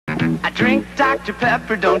I drink Dr.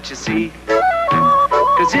 Pepper, don't you see?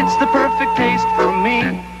 'Cause it's the perfect taste for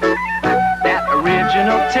me. That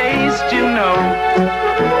original taste, you know,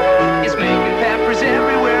 is making peppers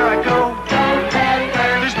everywhere I go.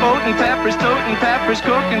 There's boating peppers, toting peppers,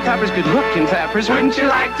 cooking peppers, good-looking peppers. Wouldn't you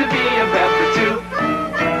like to be a pepper too?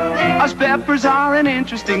 Us peppers are an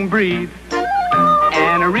interesting breed.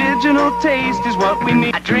 An original taste is what we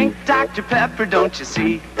need. I drink Dr. Pepper, don't you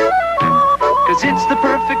see? 'Cause it's the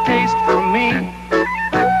perfect taste for me.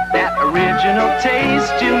 That original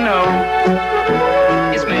taste, you know,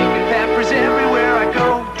 is making peppers everywhere I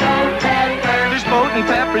go. There's boating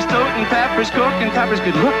peppers, toting peppers, cooking peppers,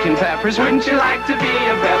 good-looking peppers. Wouldn't you like to be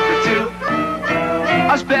a pepper too?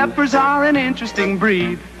 Us peppers are an interesting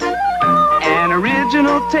breed. An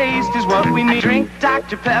original taste is what we need. I drink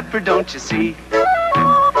Dr. Pepper, don't you see?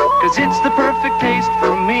 'Cause it's the perfect taste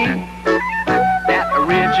for me. That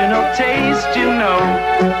original taste, you know,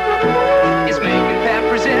 is making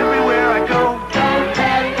peppers everywhere I go.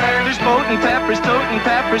 There's boating peppers, toting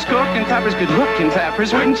peppers, cooking peppers, good-looking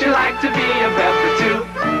peppers. Wouldn't you like to be a pepper too?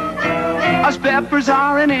 Us peppers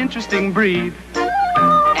are an interesting breed.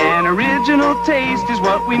 An original taste is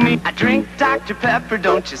what we need. I drink Dr. Pepper,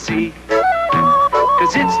 don't you see?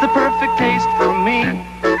 'Cause it's the perfect taste for me.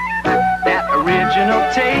 That original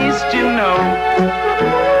taste, you know,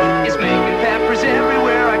 is making peppers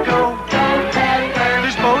everywhere I go.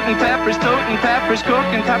 There's boating peppers, toting peppers,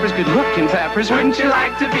 cooking peppers, good-looking peppers. Wouldn't you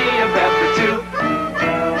like to be a pepper too?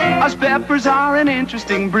 Us peppers are an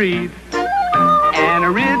interesting breed. An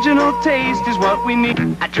original taste is what we need.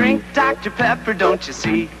 I drink Dr. Pepper, don't you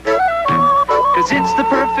see? 'Cause it's the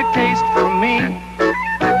perfect taste for me.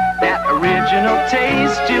 That original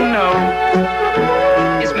taste, you know,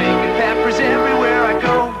 is making peppers everywhere I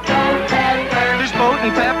go. There's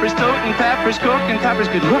boating peppers, toting peppers, cooking peppers,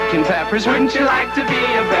 good-looking peppers. Wouldn't you like to be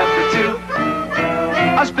a pepper too?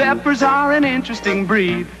 Us peppers are an interesting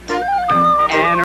breed. And